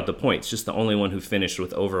 forget about the points, just the only one who finished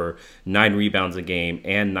with over 9 rebounds a game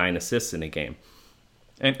and 9 assists in a game.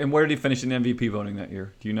 And where did he finish in MVP voting that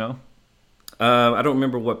year? Do you know? I don't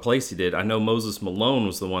remember what place he did. I know Moses Malone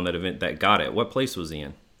was the one that got it. What place was he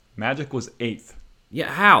in? Magic was 8th.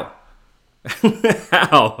 Yeah, how?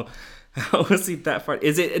 How? How was he that far?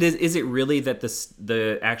 Is it really that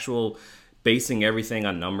the actual basing everything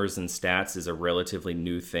on numbers and stats is a relatively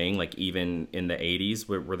new thing? Like, even in the 80s,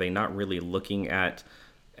 were they not really looking at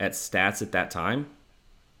stats at that time?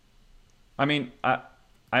 I mean, I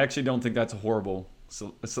actually don't think that's a horrible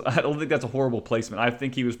So I don't think that's a horrible placement. I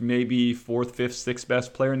think he was maybe 4th, 5th, 6th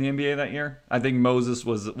best player in the NBA that year. I think Moses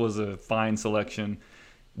was a fine selection,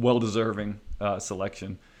 well-deserving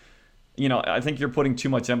selection. You know, I think you're putting too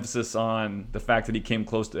much emphasis on the fact that he came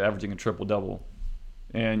close to averaging a triple-double.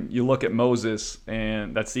 And you look at Moses,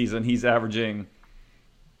 and that season he's averaging,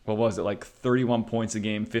 what was it, like 31 points a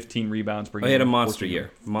game, 15 rebounds per game. He had a monster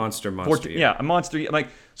year. Monster year. Yeah, a monster year. Like,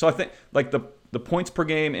 so I think like the points per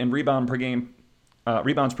game and rebounds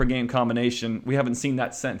per game combination, we haven't seen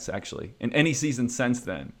that since, actually, in any season since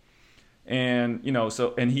then. And, you know,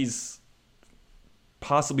 and he's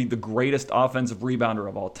possibly the greatest offensive rebounder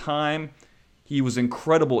of all time. He was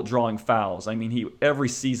incredible at drawing fouls. I mean, every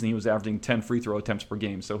season he was averaging 10 free throw attempts per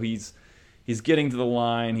game. So he's getting to the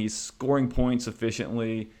line. He's scoring points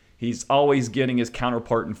efficiently. He's always getting his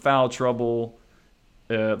counterpart in foul trouble.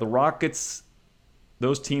 The Rockets,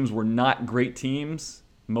 those teams were not great teams.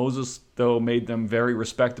 Moses, though, made them very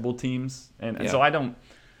respectable teams. And so I don't,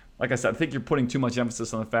 like I said, I think you're putting too much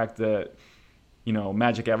emphasis on the fact that, you know,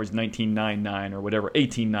 Magic averaged 19.99 or whatever,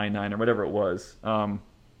 18.99 or whatever it was.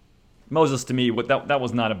 Moses, to me, that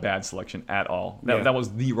was not a bad selection at all. That was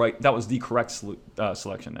the correct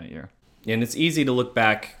selection that year. And it's easy to look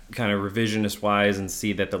back kind of revisionist-wise and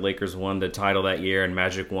see that the Lakers won the title that year and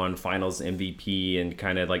Magic won Finals MVP and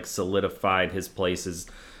kind of like solidified his place as,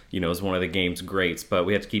 you know, as one of the game's greats. But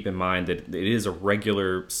we have to keep in mind that it is a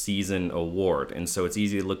regular season award. And so it's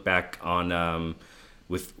easy to look back on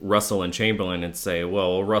with Russell and Chamberlain and say,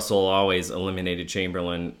 well, Russell always eliminated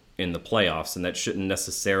Chamberlain in the playoffs, and that shouldn't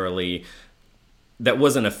necessarily, that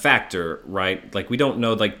wasn't a factor, right? Like, we don't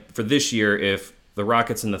know, like, for this year, if the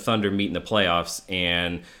Rockets and the Thunder meet in the playoffs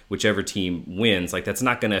and whichever team wins, like, that's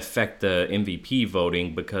not going to affect the MVP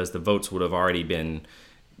voting because the votes would have already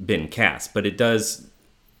been cast. But it does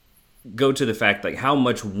go to the fact, like, how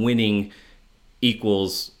much winning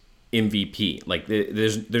equals MVP. Like,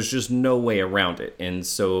 there's just no way around it. And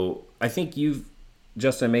so I think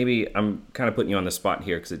Justin, maybe I'm kind of putting you on the spot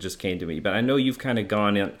here because it just came to me, but I know you've kind of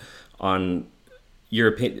gone in on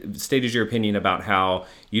stated your opinion about how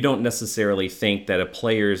you don't necessarily think that a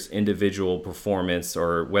player's individual performance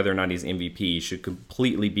or whether or not he's MVP should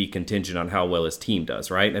completely be contingent on how well his team does,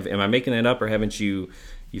 right? Am I making that up, or haven't you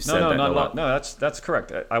said that a lot? No, that's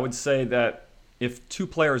correct. I would say that if two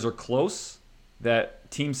players are close, that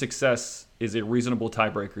team success is a reasonable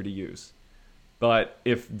tiebreaker to use. But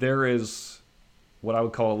if there is what I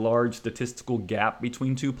would call a large statistical gap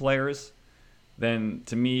between two players, then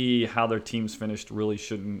to me, how their teams finished really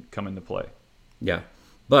shouldn't come into play. Yeah,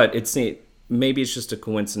 but maybe it's just a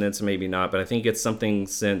coincidence, maybe not, but I think it's something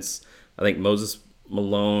since I think Moses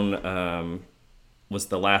Malone was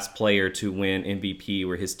the last player to win MVP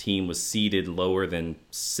where his team was seeded lower than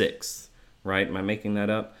 6th, right? Am I making that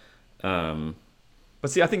up? But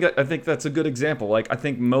see, I think that's a good example. Like, I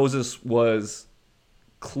think Moses was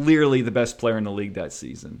clearly the best player in the league that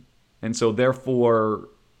season. And so therefore,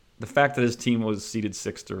 the fact that his team was seeded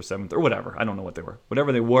 6th or 7th or whatever, I don't know what they were,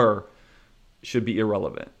 whatever they were, should be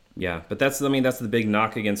irrelevant. Yeah, but that's the big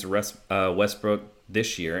knock against Westbrook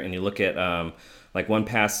this year. And you look at like one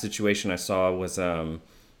past situation I saw was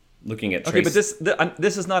looking at Tracy. Okay, but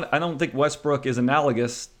this is not, I don't think Westbrook is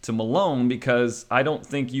analogous to Malone because I don't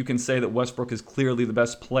think you can say that Westbrook is clearly the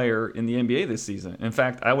best player in the NBA this season. In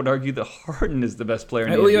fact, I would argue that Harden is the best player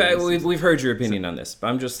in the NBA this season. We've heard your opinion on this, but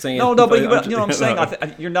I'm just saying. No, but you know what I'm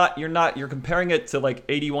saying? You're comparing it to like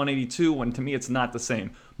 81, 82 when to me it's not the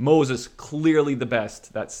same. Moses, clearly the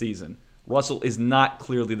best that season. Russell is not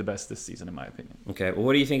clearly the best this season, in my opinion. Okay, well,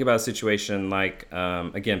 what do you think about a situation like,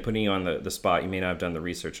 again, putting you on the spot, you may not have done the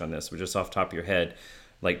research on this, but just off the top of your head,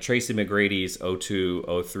 like Tracy McGrady's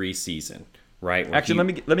 02-03 season, right?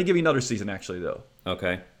 Actually, let me give you another season, actually, though.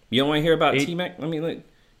 Okay. You don't want to hear about T-Mac? You don't want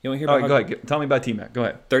to hear about go ahead. Tell me about T-Mac. Go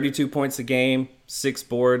ahead. 32 points a game, 6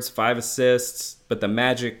 boards, 5 assists, but the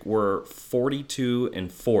Magic were 42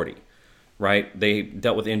 and 40. Right, they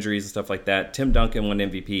dealt with injuries and stuff like that. Tim Duncan won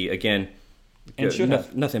MVP again.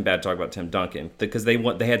 Nothing bad to talk about Tim Duncan because they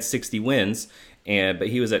had 60 wins, but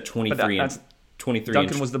he was at 23 and 23.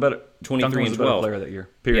 Duncan was the better 23 and 12 player that year.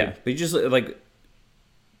 Period. Yeah, but you just like.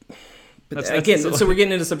 But so we're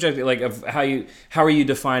getting into subject like of how are you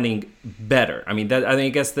defining better? I mean, I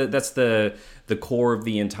guess that's the core of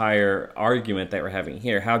the entire argument that we're having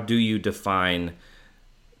here. How do you define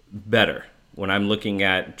better? When I'm looking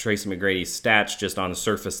at Tracy McGrady's stats just on a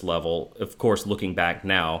surface level, of course, looking back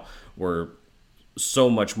now, were so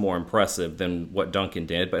much more impressive than what Duncan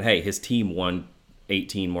did. But hey, his team won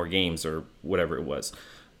 18 more games or whatever it was.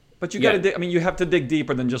 But you got to. I mean, you have to dig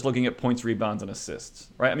deeper than just looking at points, rebounds, and assists,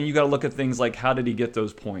 right? I mean, you got to look at things like how did he get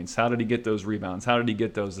those points? How did he get those rebounds? How did he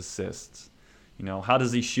get those assists? You know, how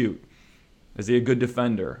does he shoot? Is he a good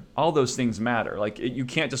defender? All those things matter. Like you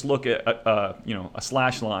can't just look at a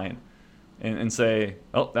slash line and say,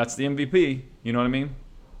 oh, that's the MVP. You know what I mean?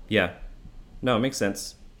 Yeah. No, it makes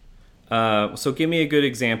sense. So give me a good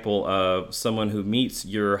example of someone who meets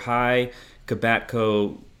your high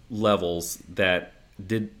Kubatko levels that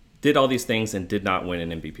did all these things and did not win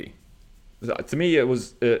an MVP. To me, it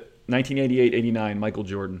was 1988-89, Michael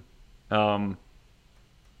Jordan.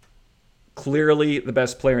 Clearly the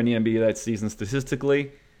best player in the NBA that season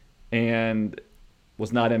statistically, and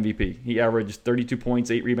was not MVP. He averaged 32 points,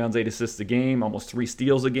 8 rebounds, 8 assists a game, almost 3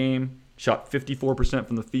 steals a game, shot 54%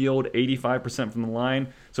 from the field, 85% from the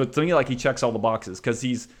line. So to me, like, he checks all the boxes because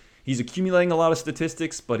he's accumulating a lot of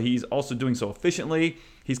statistics, but he's also doing so efficiently.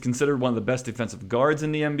 He's considered one of the best defensive guards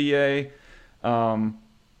in the NBA.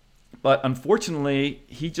 But unfortunately,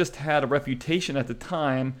 he just had a reputation at the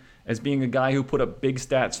time as being a guy who put up big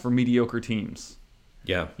stats for mediocre teams.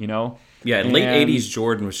 Yeah. You know? Yeah, late 80s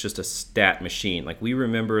Jordan was just a stat machine. Like, we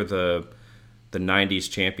remember the 90s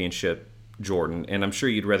championship Jordan, and I'm sure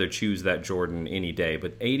you'd rather choose that Jordan any day,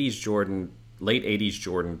 but late 80s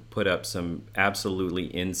Jordan put up some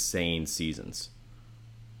absolutely insane seasons.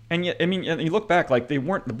 And yet, I mean, and you look back, like the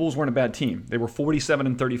Bulls weren't a bad team. They were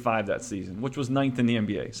 47-35 that season, which was 9th in the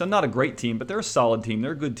NBA. So not a great team, but they're a solid team.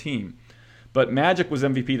 They're a good team. But Magic was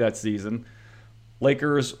MVP that season.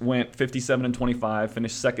 Lakers went 57-25,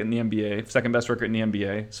 finished second in the NBA, second best record in the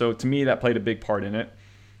NBA. So to me, that played a big part in it.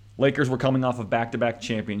 Lakers were coming off of back-to-back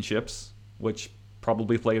championships, which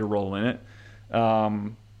probably played a role in it.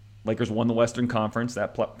 Lakers won the Western Conference.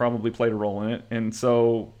 That probably played a role in it. And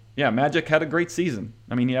so, yeah, Magic had a great season.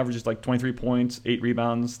 I mean, he averages like 23 points, 8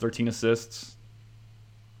 rebounds, 13 assists,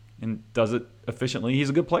 and does it efficiently. He's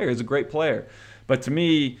a good player. He's a great player. But to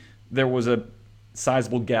me, there was a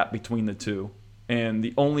sizable gap between the two. And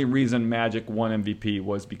the only reason Magic won MVP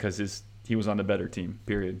was because he was on the better team,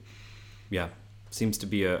 period. Yeah. Seems to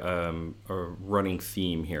be a running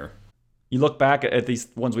theme here. You look back at these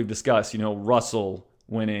ones we've discussed, you know, Russell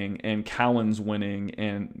winning and Cowens winning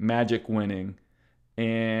and Magic winning.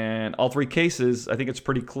 And all 3 cases, I think it's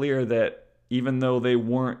pretty clear that even though they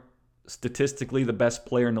weren't statistically the best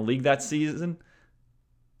player in the league that season,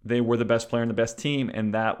 they were the best player in the best team,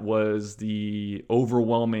 and that was the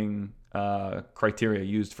overwhelming criteria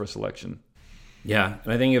used for selection. Yeah,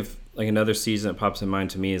 and I think if like another season that pops in mind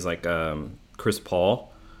to me is like Chris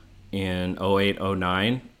Paul in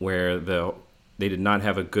 08-09, where they did not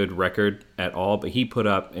have a good record at all, but he put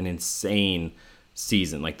up an insane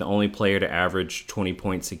season. Like the only player to average 20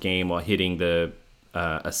 points a game while hitting the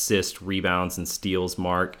assist, rebounds, and steals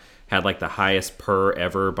mark. Had like the highest per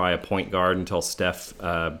ever by a point guard until Steph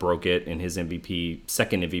broke it in his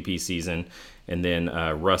second MVP season. And then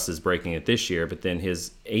Russ is breaking it this year. But then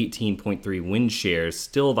his 18.3 win share is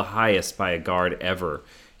still the highest by a guard ever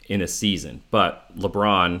in a season. But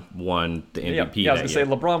LeBron won the MVP that year. Yeah, I was going to say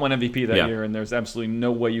LeBron won MVP that year, and there's absolutely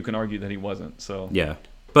no way you can argue that he wasn't. So yeah.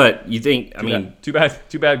 But you think, too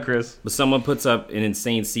bad, Chris. But someone puts up an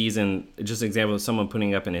insane season, just an example of someone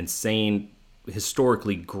putting up an insane,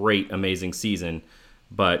 historically great, amazing season,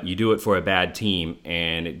 but you do it for a bad team,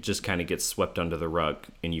 and it just kind of gets swept under the rug,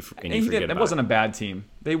 and you forget about it. It wasn't a bad team.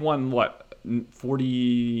 They won,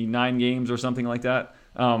 49 games or something like that?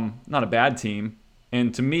 Not a bad team.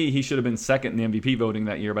 And to me, he should have been second in the MVP voting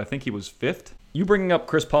that year, but I think he was 5th. You bringing up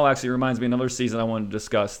Chris Paul actually reminds me of another season I wanted to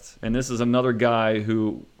discuss. And this is another guy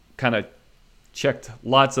who kind of checked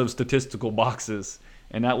lots of statistical boxes.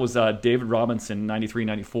 And that was David Robinson,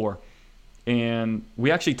 93-94. And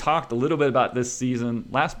we actually talked a little bit about this season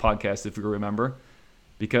last podcast, if you remember,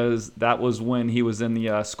 because that was when he was in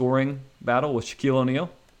the scoring battle with Shaquille O'Neal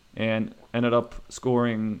and ended up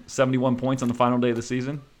scoring 71 points on the final day of the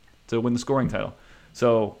season to win the scoring title.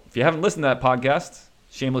 So if you haven't listened to that podcast,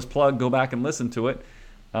 shameless plug, go back and listen to it.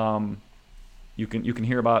 You can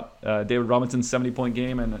hear about David Robinson's 70-point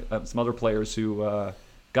game and some other players who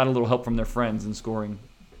got a little help from their friends in scoring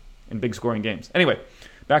in big scoring games. Anyway,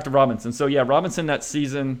 back to Robinson. So yeah, Robinson that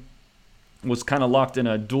season was kind of locked in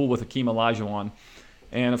a duel with Hakeem Olajuwon,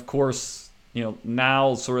 and of course, you know,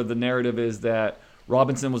 now sort of the narrative is that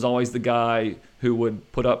Robinson was always the guy who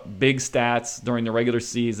would put up big stats during the regular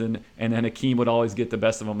season, and then Hakeem would always get the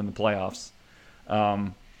best of them in the playoffs.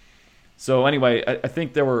 So anyway, I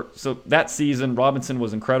think that season, Robinson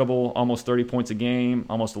was incredible, almost 30 points a game,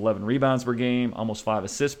 almost 11 rebounds per game, almost 5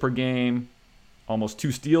 assists per game, almost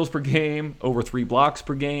 2 steals per game, over 3 blocks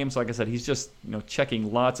per game. So like I said, he's just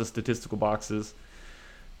checking lots of statistical boxes.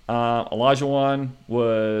 Olajuwon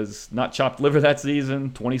was not chopped liver that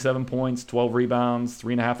season. 27 points, 12 rebounds,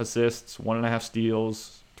 3.5 assists, 1.5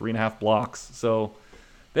 steals, 3.5 blocks. So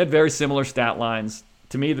they had very similar stat lines.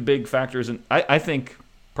 To me, the big factors, and I think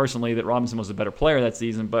personally that Robinson was a better player that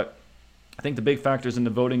season, but I think the big factors in the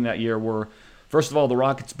voting that year were, first of all, the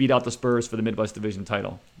Rockets beat out the Spurs for the Midwest Division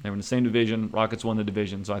title. They were in the same division. Rockets won the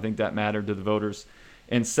division, so I think that mattered to the voters.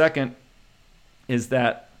 And second is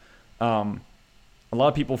that a lot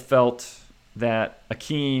of people felt that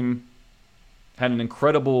Akeem had an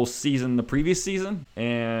incredible season the previous season,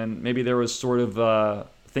 and maybe there was sort of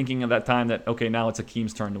thinking at that time that, okay, now it's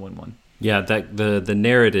Akeem's turn to win one. Yeah, that the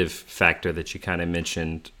narrative factor that you kind of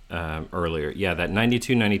mentioned earlier. Yeah, that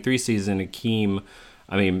 92-93 season, Akeem,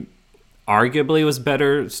 I mean, arguably was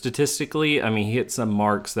better statistically. I mean, he hit some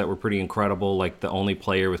marks that were pretty incredible, like the only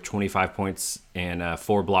player with 25 points and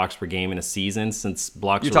 4 blocks per game in a season since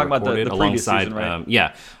blocks You're were talking recorded. About the previous season,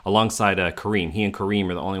 right? Alongside Kareem. He and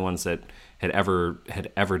Kareem are the only ones that had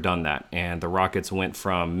ever done that. And the Rockets went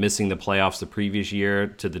from missing the playoffs the previous year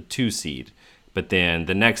to the 2 seed. But then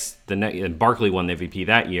the next Barkley won the MVP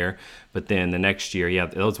that year. But then the next year,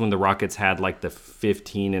 that was when the Rockets had like the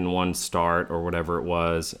 15-1 start or whatever it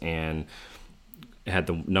was, and had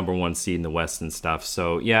the number 1 seed in the West and stuff.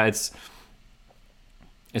 So yeah, it's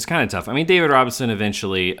kind of tough. I mean, David Robinson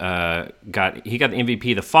eventually got the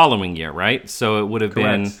MVP the following year, right? So it would have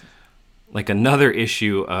been like another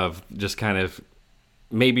issue of just kind of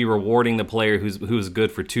maybe rewarding the player who's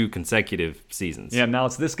good for 2 consecutive seasons. Yeah, now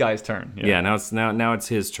it's this guy's turn. Yeah, now it's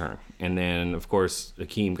his turn. And then of course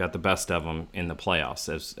Akeem got the best of him in the playoffs,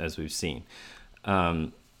 as we've seen.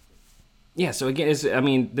 So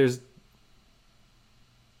again, there's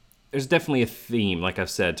definitely a theme, like I've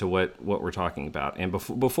said, to what we're talking about. And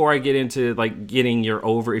before I get into like getting your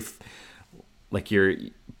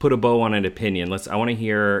put a bow on an opinion, I want to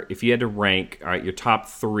hear, if you had to rank, all right, your top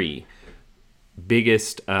 3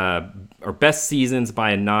 biggest or best seasons by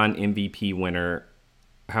a non-MVP winner,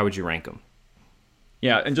 how would you rank them?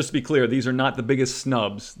 Yeah, and just to be clear, these are not the biggest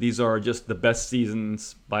snubs. These are just the best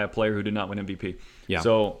seasons by a player who did not win MVP. Yeah.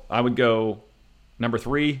 So I would go number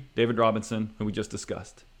 3, David Robinson, who we just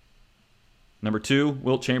discussed. Number 2,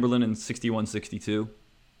 Wilt Chamberlain in 61-62.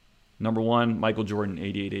 Number 1, Michael Jordan,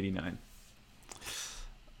 88-89.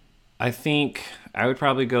 I think I would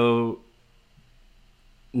probably go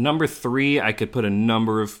number 3. I could put a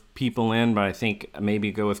number of people in, but I think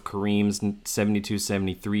maybe go with Kareem's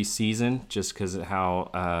 72-73 season, just because of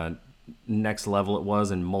how next level it was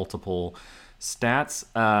in multiple stats.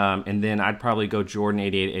 And then I'd probably go Jordan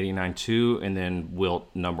 88-89 too, and then Wilt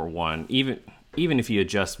number 1. Even if you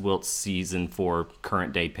adjust Wilt's season for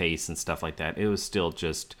current day pace and stuff like that, it was still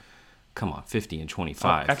just, come on, 50 and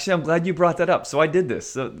 25. Actually, I'm glad you brought that up. So I did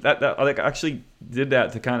this. So that I actually did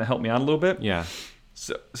that to kind of help me out a little bit. Yeah.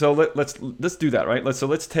 So let's do that, right?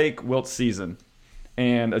 Let's take Wilt's season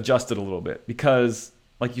and adjust it a little bit, because,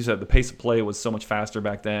 like you said, the pace of play was so much faster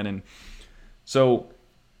back then. And so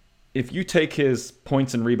if you take his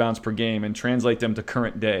points and rebounds per game and translate them to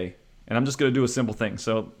current day, and I'm just going to do a simple thing.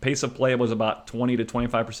 So pace of play was about 20 to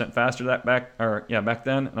 25% faster back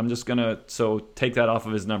then. And I'm just going to take that off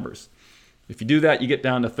of his numbers. If you do that, you get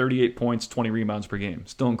down to 38 points, 20 rebounds per game.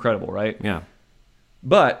 Still incredible, right? Yeah.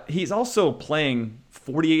 But he's also playing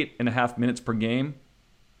 48.5 minutes per game.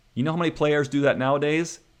 You know how many players do that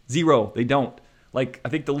nowadays? 0. They don't. Like, I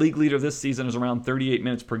think the league leader this season is around 38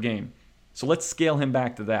 minutes per game. So let's scale him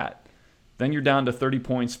back to that. Then you're down to 30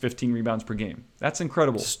 points, 15 rebounds per game. That's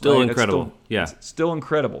incredible. Still right? incredible. Still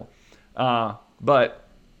incredible. But,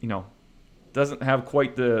 doesn't have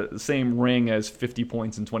quite the same ring as 50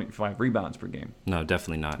 points and 25 rebounds per game. No,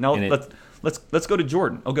 definitely not. Now, let's go to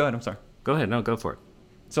Jordan. Oh, go ahead. I'm sorry. Go ahead. No, go for it.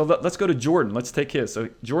 So let's go to Jordan. Let's take his. So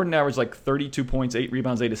Jordan averaged like 32 points, 8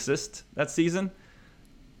 rebounds, 8 assists that season.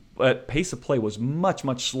 But pace of play was much,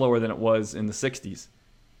 much slower than it was in the 60s.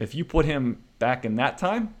 If you put him back in that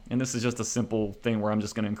time, and this is just a simple thing where I'm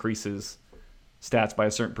just going to increase his stats by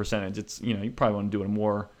a certain percentage, it's, you probably want to do it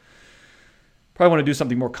probably want to do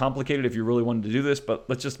something more complicated if you really wanted to do this, but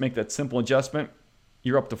let's just make that simple adjustment.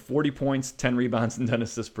 You're up to 40 points, 10 rebounds, and 10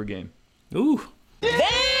 assists per game. Ooh.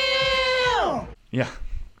 Damn! Yeah.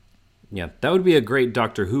 Yeah, that would be a great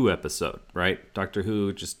Doctor Who episode, right? Doctor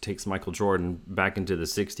Who just takes Michael Jordan back into the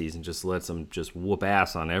 60s and just lets him just whoop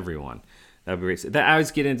ass on everyone. That'd be great. I always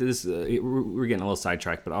get into this. We're getting a little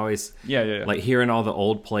sidetracked, but always like hearing all the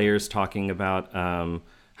old players talking about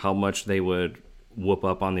how much they would whoop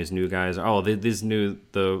up on these new guys. Oh,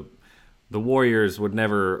 the Warriors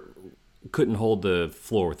couldn't hold the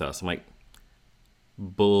floor with us. I'm like,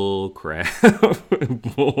 Bull crap.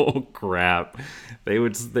 Bull crap. They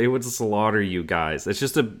would slaughter you guys. It's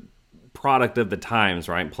just a product of the times,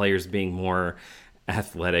 right? Players being more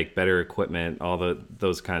athletic, better equipment, all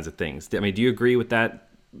those kinds of things. I mean, do you agree with that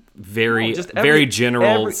very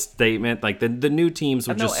general statement? Like the new teams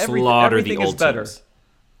would just slaughter the old teams.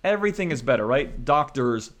 Everything is better, right?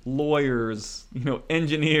 Doctors, lawyers,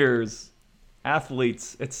 engineers,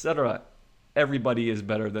 athletes, etc. Everybody is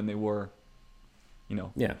better than they were,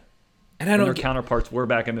 Yeah. And their counterparts were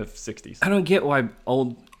back in the 60s. I don't get why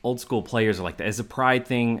old school players are like that. As a pride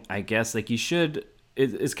thing, I guess, like you should.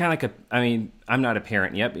 It's kind of like I'm not a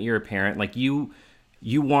parent yet, but you're a parent. Like you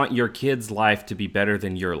want your kid's life to be better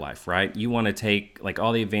than your life, right? You want to take like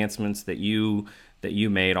all the advancements that you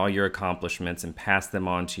made, all your accomplishments, and pass them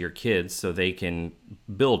on to your kids so they can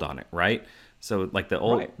build on it, right? So like the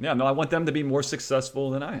old... Right. Yeah, no, I want them to be more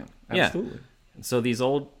successful than I am. Absolutely. Yeah. So these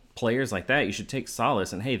old players like that, you should take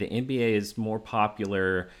solace. And hey, the NBA is more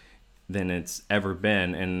popular than it's ever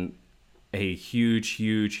been. And a huge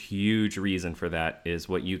reason for that is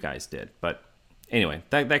what you guys did. But anyway,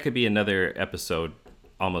 that could be another episode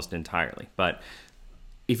almost entirely. But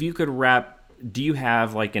if you could do you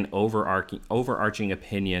have like an overarching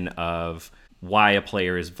opinion of why a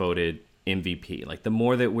player is voted MVP? Like the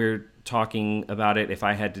more that we're talking about it, if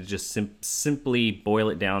I had to just simply boil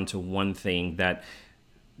it down to one thing, that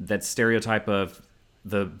stereotype of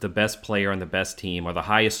the best player on the best team or the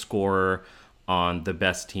highest scorer on the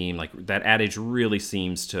best team, like that adage really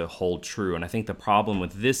seems to hold true. And I think the problem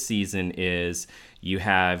with this season is you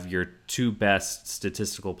have your two best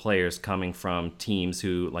statistical players coming from teams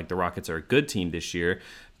who, like the Rockets, are a good team this year,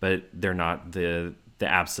 but they're not the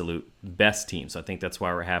absolute best team. So I think that's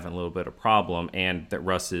why we're having a little bit of problem, and that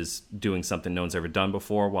Russ is doing something no one's ever done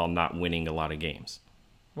before while not winning a lot of games.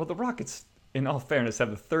 Well, the Rockets, in all fairness,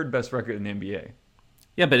 have the third best record in the NBA.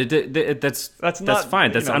 Yeah, but that's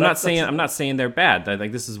fine. I'm not saying they're bad.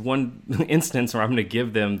 Like this is one instance where I'm going to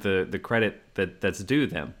give them the credit that's due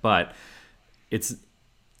them. But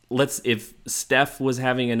if Steph was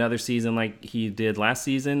having another season like he did last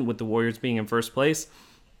season with the Warriors being in first place,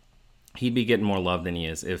 he'd be getting more love than he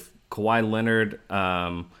is. If Kawhi Leonard,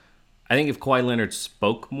 I think if Kawhi Leonard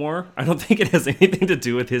spoke more, I don't think it has anything to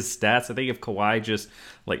do with his stats. I think if Kawhi just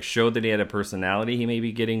like showed that he had a personality, he may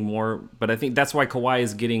be getting more. But I think that's why Kawhi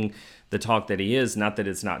is getting the talk that he is. Not that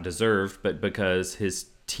it's not deserved, but because his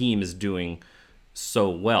team is doing so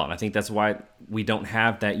well. And I think that's why we don't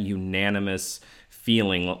have that unanimous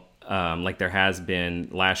feeling like there has been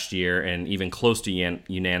last year, and even close to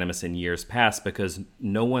unanimous in years past, because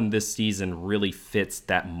no one this season really fits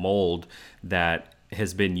that mold that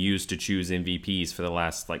has been used to choose MVPs for the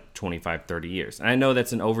last like 25, 30 years. And I know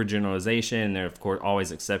that's an overgeneralization, and there are, of course,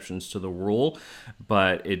 always exceptions to the rule,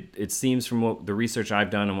 but it seems from what the research I've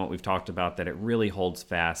done and what we've talked about that it really holds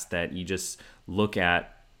fast, that you just look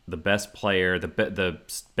at the best player, the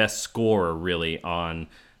best scorer really on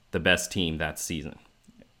the best team that season.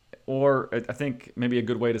 Or I think maybe a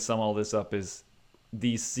good way to sum all this up is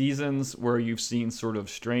these seasons where you've seen sort of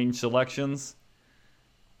strange selections,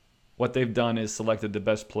 what they've done is selected the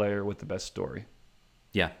best player with the best story.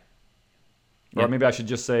 Yeah. Or maybe I should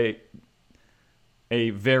just say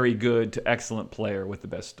a very good to excellent player with the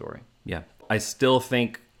best story. Yeah. I still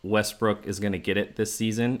think Westbrook is going to get it this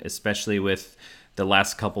season, especially with the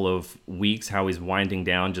last couple of weeks, how he's winding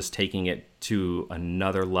down, just taking it to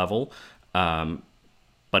another level.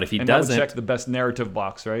 But if he doesn't, that would check the best narrative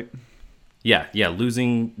box, right? Yeah,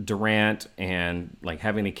 losing Durant and like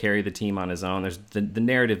having to carry the team on his own. There's the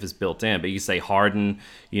narrative is built in, but you say Harden,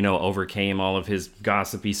 overcame all of his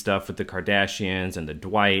gossipy stuff with the Kardashians and the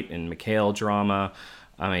Dwight and McHale drama.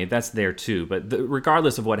 I mean, that's there too. But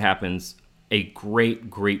regardless of what happens, a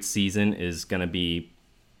great season is going to be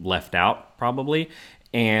left out probably.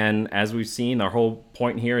 And as we've seen, our whole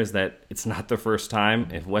point here is that it's not the first time.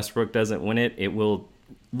 If Westbrook doesn't win it, it will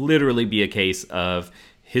literally be a case of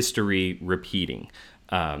history repeating.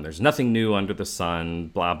 There's nothing new under the sun,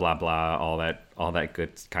 blah, blah, blah, all that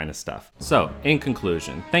good kind of stuff. So, in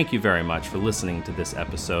conclusion, thank you very much for listening to this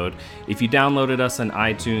episode. If you downloaded us on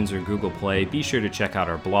iTunes or Google Play, be sure to check out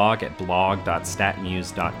our blog at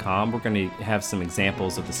blog.statmuse.com. We're going to have some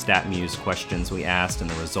examples of the StatMuse questions we asked and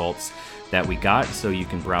the results that we got, so you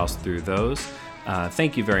can browse through those.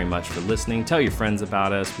 Thank you very much for listening. Tell your friends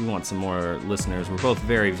about us. We want some more listeners. We're both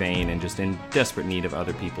very vain and just in desperate need of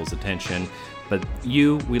other people's attention. But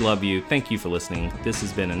we love you. Thank you for listening. This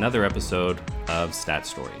has been another episode of Stat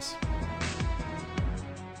Stories.